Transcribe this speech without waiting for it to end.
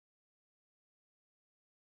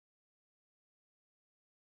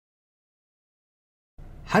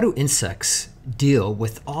How do insects deal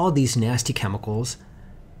with all these nasty chemicals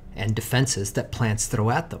and defenses that plants throw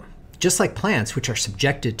at them? Just like plants, which are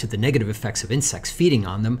subjected to the negative effects of insects feeding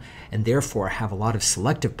on them and therefore have a lot of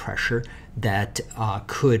selective pressure that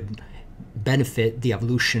could benefit the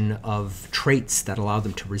evolution of traits that allow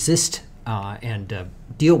them to resist and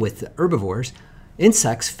deal with herbivores,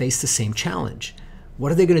 insects face the same challenge.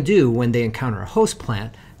 What are they going to do when they encounter a host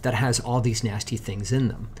plant that has all these nasty things in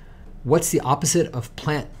them? What's the opposite of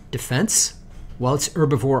plant defense? Well, it's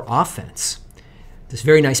herbivore offense. This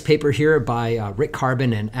very nice paper here by Rick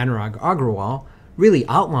Carbon and Anurag Agrawal really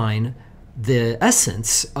outline the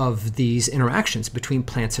essence of these interactions between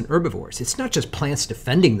plants and herbivores. It's not just plants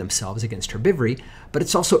defending themselves against herbivory, but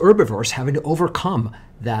it's also herbivores having to overcome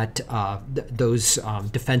those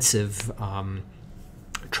defensive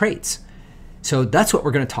traits. So that's what we're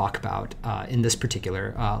going to talk about in this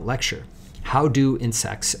particular lecture. How do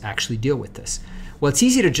insects actually deal with this? Well, it's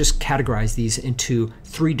easy to just categorize these into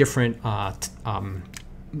three different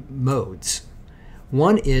modes.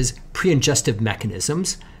 One is pre-ingestive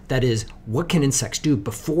mechanisms. That is, what can insects do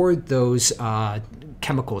before those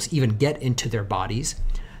chemicals even get into their bodies?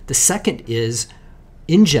 The second is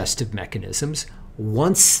ingestive mechanisms.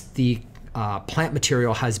 Once the plant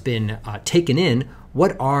material has been taken in,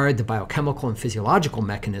 what are the biochemical and physiological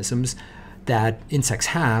mechanisms that insects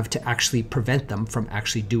have to actually prevent them from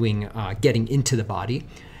actually getting into the body?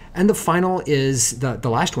 And the final is, the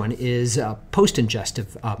last one is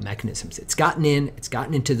post-ingestive mechanisms. It's gotten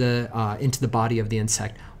into the body of the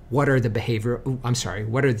insect. What are the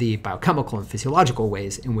what are the biochemical and physiological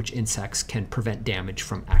ways in which insects can prevent damage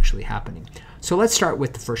from actually happening? So let's start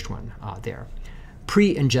with the first one there,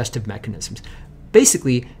 pre-ingestive mechanisms.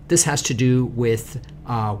 Basically, this has to do with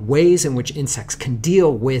ways in which insects can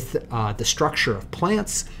deal with the structure of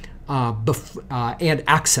plants and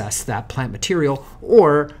access that plant material,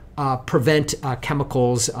 or prevent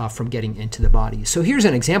chemicals from getting into the body. So here's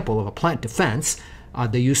an example of a plant defense.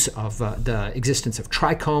 The use of the existence of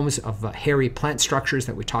trichomes, of hairy plant structures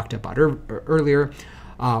that we talked about earlier,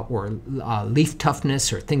 or leaf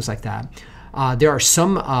toughness, or things like that. There are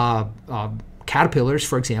some caterpillars,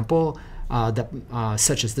 for example,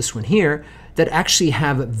 such as this one here, that actually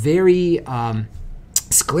have very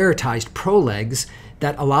sclerotized prolegs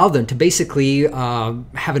that allow them to basically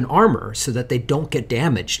have an armor so that they don't get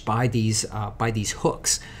damaged by these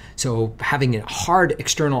hooks. So having a hard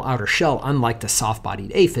external outer shell, unlike the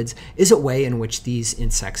soft-bodied aphids, is a way in which these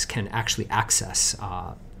insects can actually access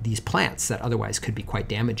these plants that otherwise could be quite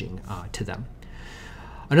damaging to them.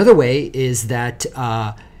 Another way is that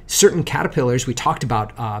certain caterpillars, we talked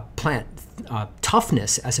about plant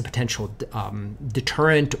toughness as a potential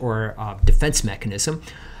deterrent or defense mechanism.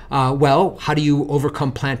 Well, how do you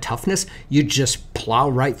overcome plant toughness? You just plow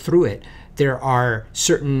right through it. There are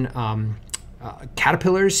certain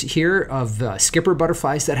caterpillars here of skipper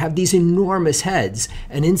butterflies that have these enormous heads,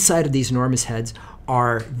 and inside of these enormous heads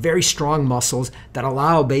are very strong muscles that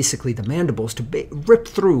allow basically the mandibles to rip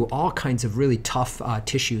through all kinds of really tough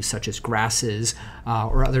tissues, such as grasses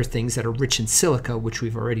or other things that are rich in silica, which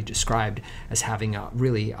we've already described as having a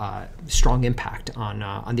really strong impact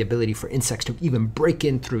on the ability for insects to even break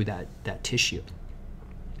in through that tissue.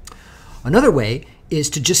 Another way is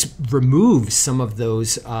to just remove some of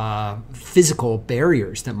those physical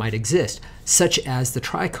barriers that might exist, such as the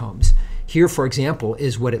trichomes. Here, for example,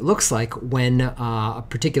 is what it looks like when a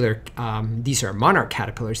particular, these are monarch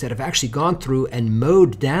caterpillars that have actually gone through and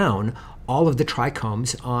mowed down all of the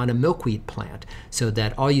trichomes on a milkweed plant, so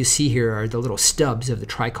that all you see here are the little stubs of the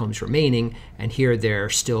trichomes remaining, and here they're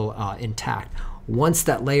still intact. Once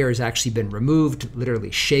that layer has actually been removed,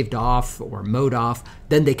 literally shaved off or mowed off,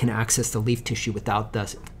 then they can access the leaf tissue without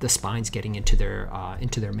the spines getting into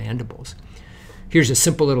their mandibles. Here's a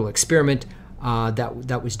simple little experiment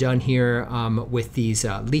that was done here with these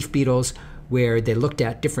leaf beetles, where they looked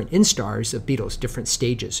at different instars of beetles, different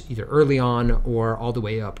stages, either early on or all the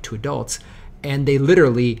way up to adults, and they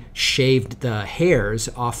literally shaved the hairs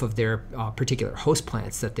off of their particular host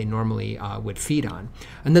plants that they normally would feed on.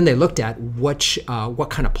 And then they looked at what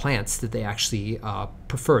kind of plants that they actually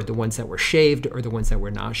preferred, the ones that were shaved or the ones that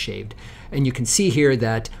were not shaved. And you can see here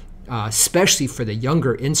that especially for the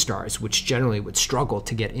younger instars, which generally would struggle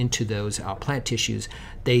to get into those plant tissues,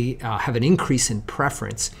 they have an increase in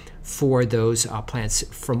preference for those plants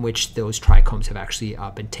from which those trichomes have actually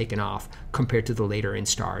been taken off compared to the later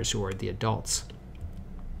instars or the adults.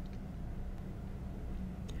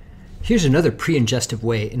 Here's another pre-ingestive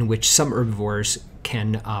way in which some herbivores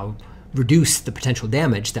can reduce the potential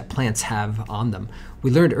damage that plants have on them.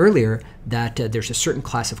 We learned earlier that there's a certain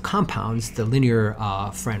class of compounds, the linear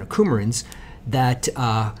fructocoumarins, that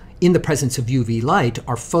in the presence of UV light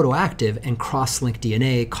are photoactive and cross-link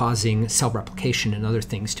DNA, causing cell replication and other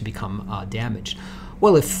things to become damaged.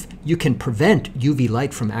 Well, if you can prevent UV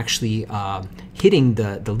light from actually hitting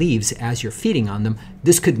the leaves as you're feeding on them,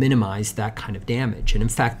 this could minimize that kind of damage. And in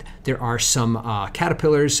fact, there are some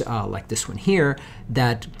caterpillars, like this one here,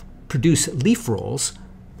 that produce leaf rolls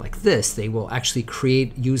like this. They will actually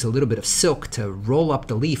use a little bit of silk to roll up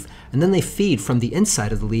the leaf, and then they feed from the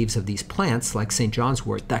inside of the leaves of these plants, like St. John's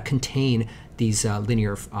wort, that contain these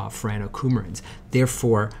linear phoranocoumarins,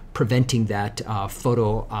 therefore preventing that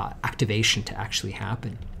photo activation to actually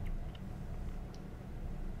happen.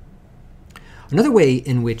 Another way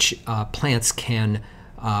in which plants can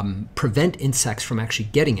prevent insects from actually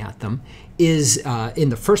getting at them is, in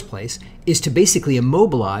the first place, is to basically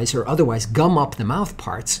immobilize or otherwise gum up the mouth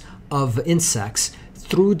parts of insects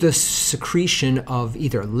through the secretion of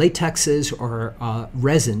either latexes or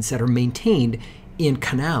resins that are maintained in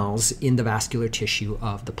canals in the vascular tissue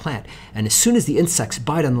of the plant. And as soon as the insects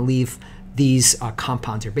bite on the leaf, these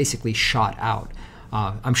compounds are basically shot out.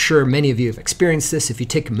 I'm sure many of you have experienced this. If you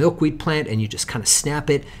take a milkweed plant and you just kind of snap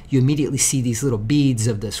it, you immediately see these little beads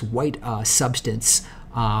of this white substance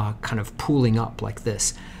kind of pooling up like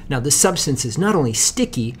this. Now, this substance is not only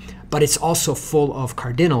sticky, but it's also full of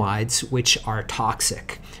cardinalides, which are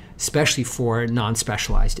toxic, especially for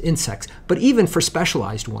non-specialized insects, but even for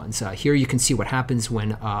specialized ones. Here you can see what happens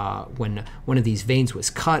when one of these veins was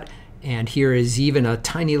cut, and here is even a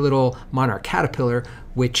tiny little monarch caterpillar,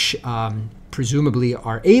 which presumably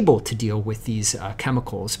are able to deal with these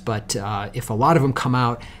chemicals. But if a lot of them come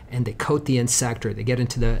out and they coat the insect or they get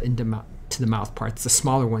into the mouth parts, the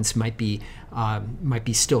smaller ones might be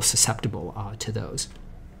still susceptible to those.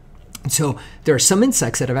 And so there are some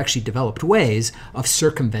insects that have actually developed ways of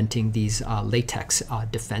circumventing these latex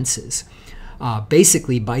defenses.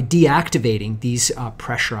 Basically by deactivating these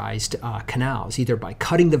pressurized canals, either by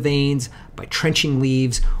cutting the veins, by trenching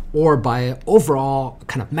leaves, or by overall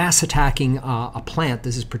kind of mass attacking a plant.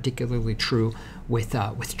 This is particularly true with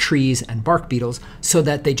trees and bark beetles, so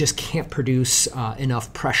that they just can't produce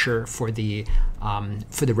enough pressure for the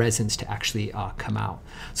resins to actually come out.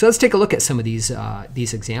 So let's take a look at some of these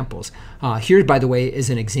examples. Here, by the way, is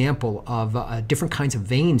an example of different kinds of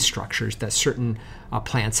vein structures that certain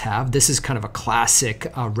plants have. This is kind of a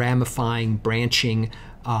classic ramifying, branching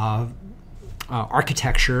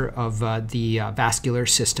architecture of the vascular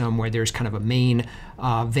system, where there's kind of a main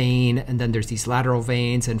vein, and then there's these lateral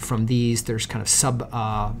veins, and from these there's kind of sub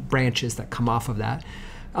branches that come off of that.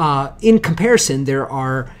 In comparison, there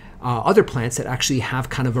are other plants that actually have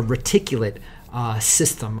kind of a reticulate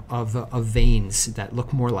system of veins that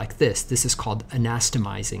look more like this. This is called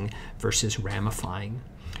anastomizing versus ramifying.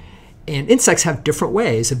 And insects have different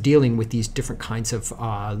ways of dealing with these different kinds of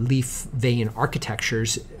leaf vein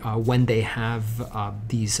architectures when they have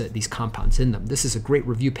these compounds in them. This is a great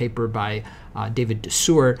review paper by David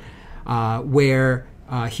Desseur, where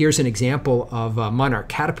here's an example of monarch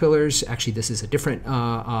caterpillars. Actually, this is a different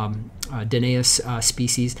Danaeus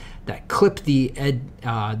species that clip the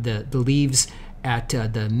leaves at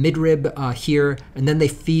the midrib here, and then they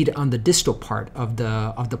feed on the distal part of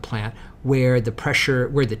the plant, where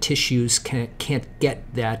the tissues can't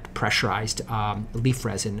get that pressurized leaf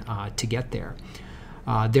resin to get there.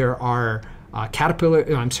 There are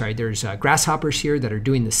there's grasshoppers here that are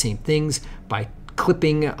doing the same things by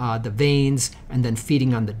clipping the veins and then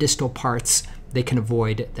feeding on the distal parts. They can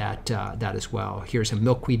avoid that as well. Here's a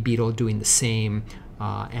milkweed beetle doing the same,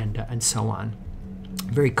 and so on.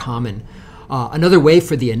 Very common. Another way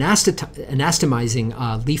for the anastomizing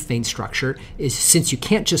leaf vein structure is, since you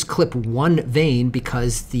can't just clip one vein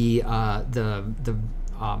because the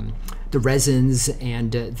resins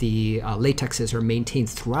and the latexes are maintained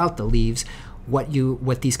throughout the leaves, what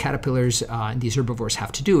these caterpillars and these herbivores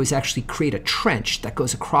have to do is actually create a trench that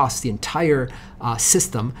goes across the entire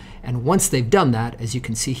system. And once they've done that, as you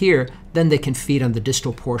can see here, then they can feed on the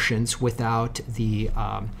distal portions without the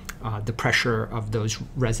pressure of those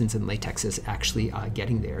resins and latexes actually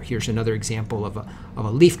getting there. Here's another example of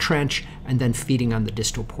a leaf trench, and then feeding on the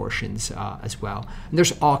distal portions as well. And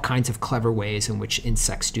there's all kinds of clever ways in which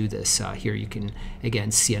insects do this. Here you can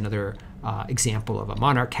again see another example of a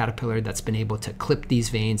monarch caterpillar that's been able to clip these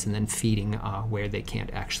veins and then feeding where they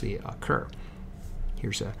can't actually occur.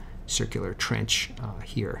 Here's a circular trench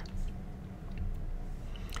here.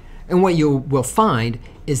 And what you will find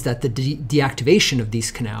is that the deactivation of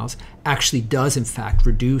these canals actually does, in fact,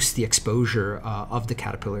 reduce the exposure of the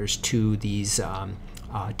caterpillars to these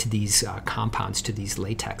compounds, to these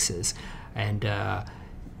latexes. And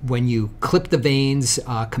when you clip the veins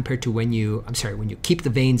compared to when you keep the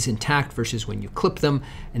veins intact versus when you clip them,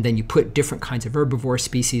 and then you put different kinds of herbivore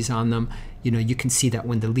species on them, you can see that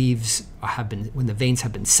when the veins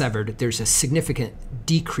have been severed, there's a significant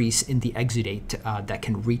decrease in the exudate that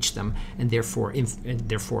can reach them and therefore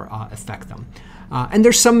affect them. And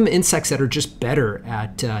there's some insects that are just better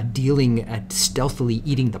at stealthily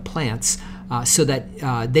eating the plants, so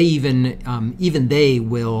that they even they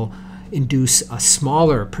will induce a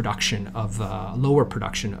smaller production of lower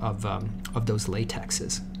production of those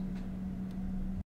latexes.